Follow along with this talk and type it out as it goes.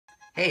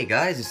Hey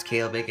guys, it's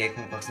Caleb, aka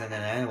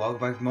Complex99, welcome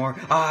back for more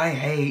I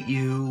Hate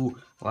You!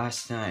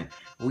 Last time,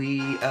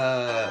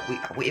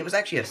 it was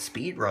actually a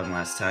speed run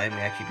last time. We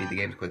actually beat the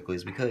game as quickly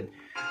as we could.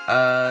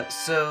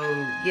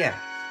 Yeah.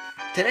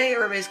 Today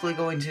we're basically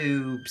going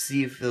to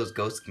see if those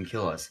ghosts can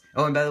kill us.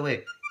 Oh, and by the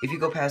way, if you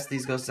go past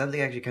these ghosts,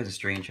 something actually kind of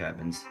strange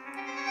happens.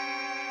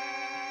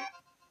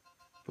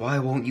 Why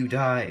won't you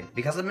die?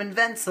 Because I'm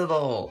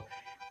invincible!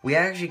 We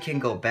actually can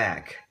go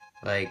back.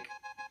 Like,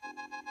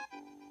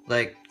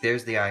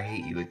 there's the I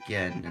hate you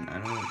again, and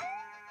I don't...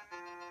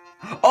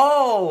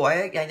 Oh!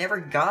 I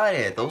never got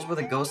it! Those were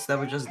the ghosts that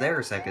were just there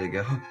a second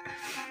ago.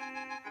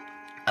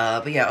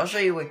 But yeah, I'll show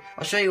you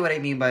what I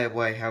mean by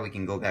how we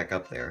can go back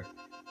up there.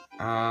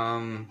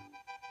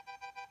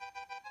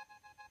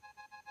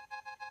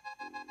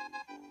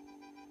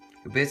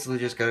 We basically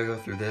just gotta go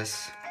through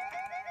this.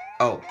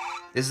 Oh,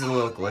 this is a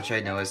little glitch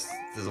I noticed.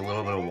 There's a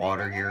little bit of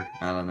water here.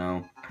 I don't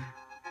know.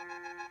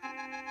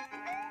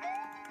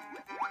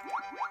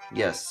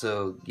 Yes,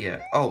 so,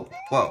 yeah. Oh,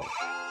 whoa.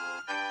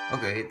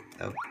 Okay,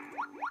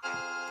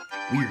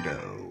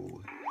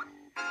 weirdo.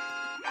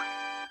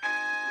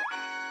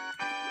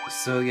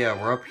 So,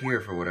 yeah, we're up here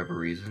for whatever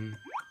reason.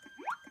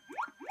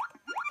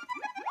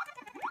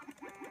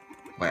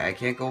 Wait, I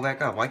can't go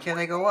back up. Why can't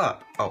I go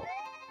up? Oh.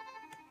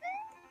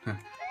 Huh.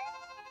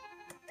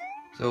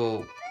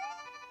 So...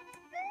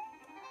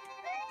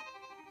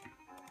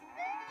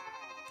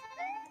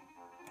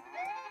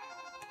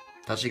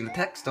 touching the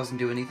text doesn't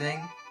do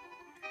anything.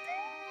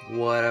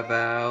 What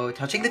about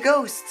touching the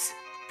ghosts?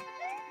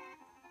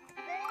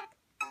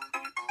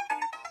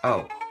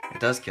 Oh, it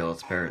does kill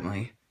us,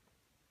 apparently.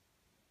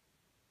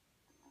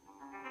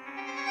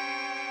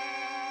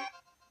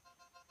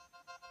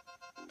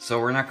 So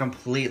we're not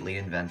completely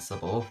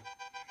invincible.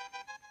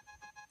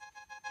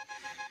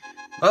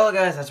 Well,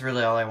 guys, that's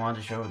really all I wanted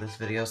to show with this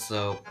video,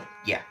 so,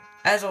 yeah.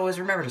 As always,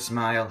 remember to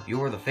smile.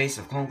 You're the face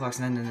of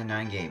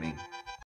CloneClox999 Gaming.